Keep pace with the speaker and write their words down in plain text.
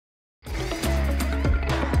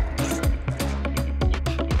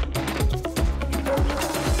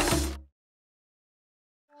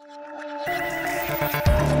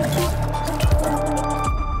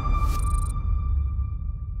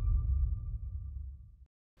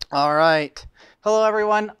All right. Hello,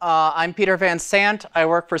 everyone. I'm Peter Van Sandt. I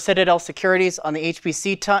work for Citadel Securities on the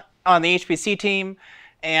HPC team,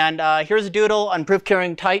 and here's a doodle on proof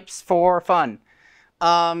curing types for fun.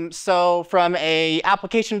 So from a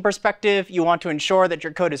application perspective, you want to ensure that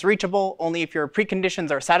your code is reachable only if your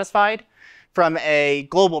preconditions are satisfied. From a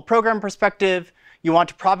global program perspective, you want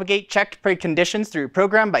to propagate checked preconditions through your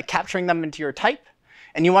program by capturing them into your type.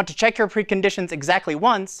 And you want to check your preconditions exactly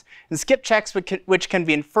once and skip checks which can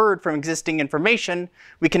be inferred from existing information.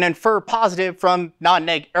 We can infer positive from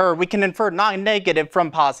non-negative, or we can infer non-negative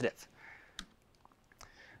from positive.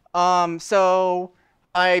 So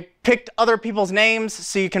I picked other people's names,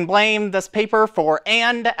 so you can blame this paper for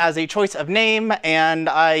 "and" as a choice of name, and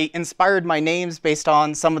I inspired my names based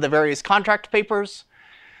on some of the various contract papers.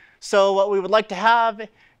 So what we would like to have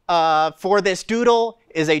for this doodle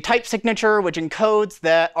is a type signature which encodes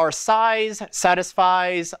that our size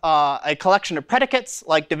satisfies a collection of predicates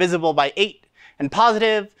like divisible by 8 and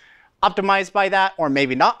positive, optimized by that, or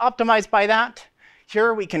maybe not optimized by that.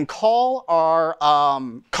 Here we can call our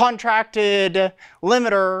contracted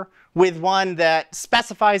limiter with one that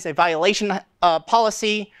specifies a violation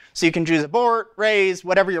policy. So you can choose abort, raise,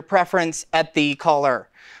 whatever your preference at the caller.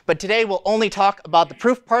 But today we'll only talk about the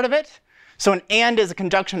proof part of it. So an "and" is a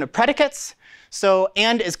conjunction of predicates. So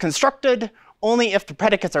 "and" is constructed only if the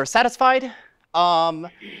predicates are satisfied.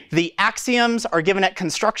 The axioms are given at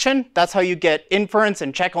construction. That's how you get inference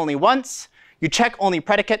and check only once. You check only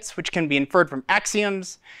predicates which can be inferred from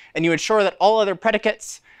axioms. And you ensure that all other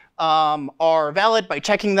predicates are valid by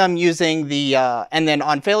checking them using the, and then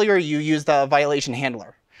on failure, you use the violation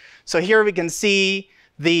handler. So here we can see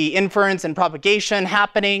the inference and propagation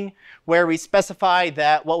happening, where we specify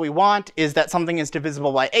that what we want is that something is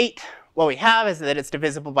divisible by 8. What we have is that it's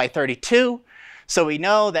divisible by 32. So we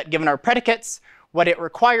know that given our predicates, what it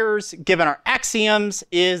requires, given our axioms,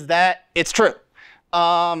 is that it's true.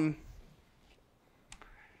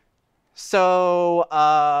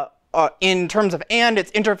 In terms of "and,"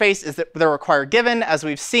 its interface is the required given, as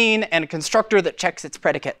we've seen, and a constructor that checks its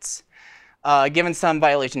predicates, given some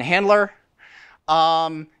violation handler.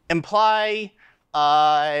 Imply,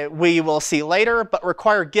 we will see later, but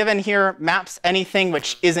require given here maps anything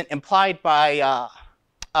which isn't implied by,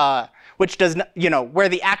 which does not, where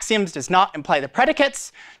the axioms does not imply the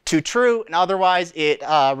predicates to true, and otherwise it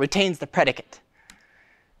retains the predicate.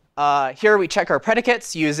 Here we check our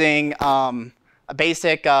predicates using a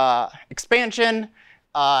basic expansion,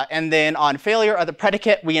 and then on failure of the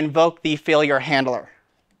predicate, we invoke the failure handler.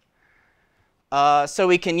 So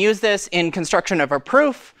we can use this in construction of a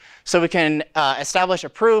proof. So we can establish a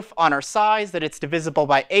proof on our size that it's divisible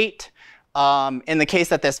by 8. In the case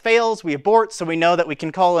that this fails, we abort, so we know that we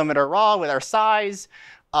can call limiter raw with our size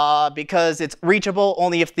because it's reachable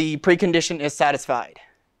only if the precondition is satisfied.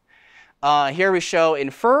 Here we show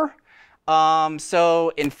infer.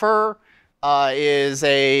 So infer is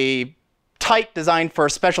a type designed for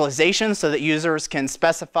specialization so that users can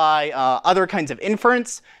specify other kinds of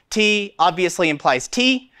inference. T obviously implies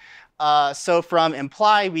T. So from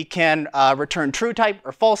imply, we can return true type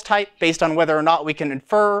or false type based on whether or not we can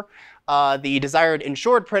infer the desired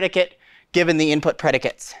ensured predicate given the input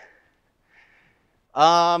predicates.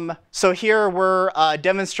 So here we're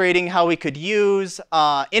demonstrating how we could use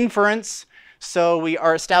inference. So we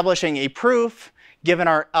are establishing a proof given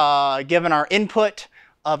our input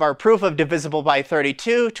of our proof of divisible by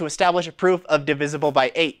 32 to establish a proof of divisible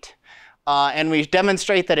by 8. And we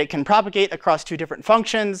demonstrate that it can propagate across two different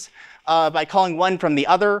functions by calling one from the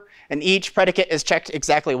other, and each predicate is checked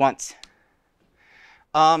exactly once.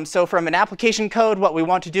 So from an application code, what we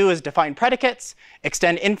want to do is define predicates,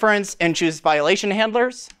 extend inference, and choose violation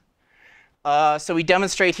handlers. So we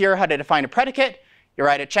demonstrate here how to define a predicate. You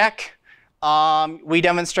write a check. We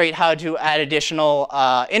demonstrate how to add additional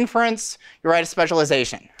inference. You write a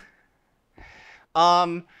specialization.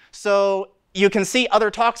 So you can see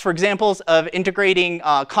other talks for examples of integrating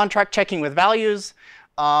contract checking with values.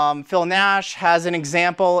 Phil Nash has an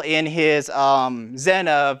example in his Zen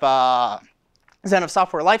of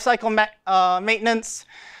software lifecycle maintenance.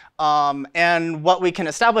 And what we can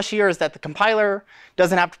establish here is that the compiler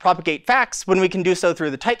doesn't have to propagate facts when we can do so through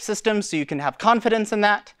the type system, so you can have confidence in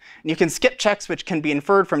that. And you can skip checks which can be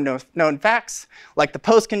inferred from known facts, like the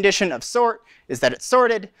post condition of sort is that it's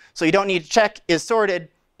sorted, so you don't need to check is sorted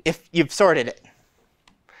if you've sorted it.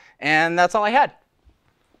 And that's all I had.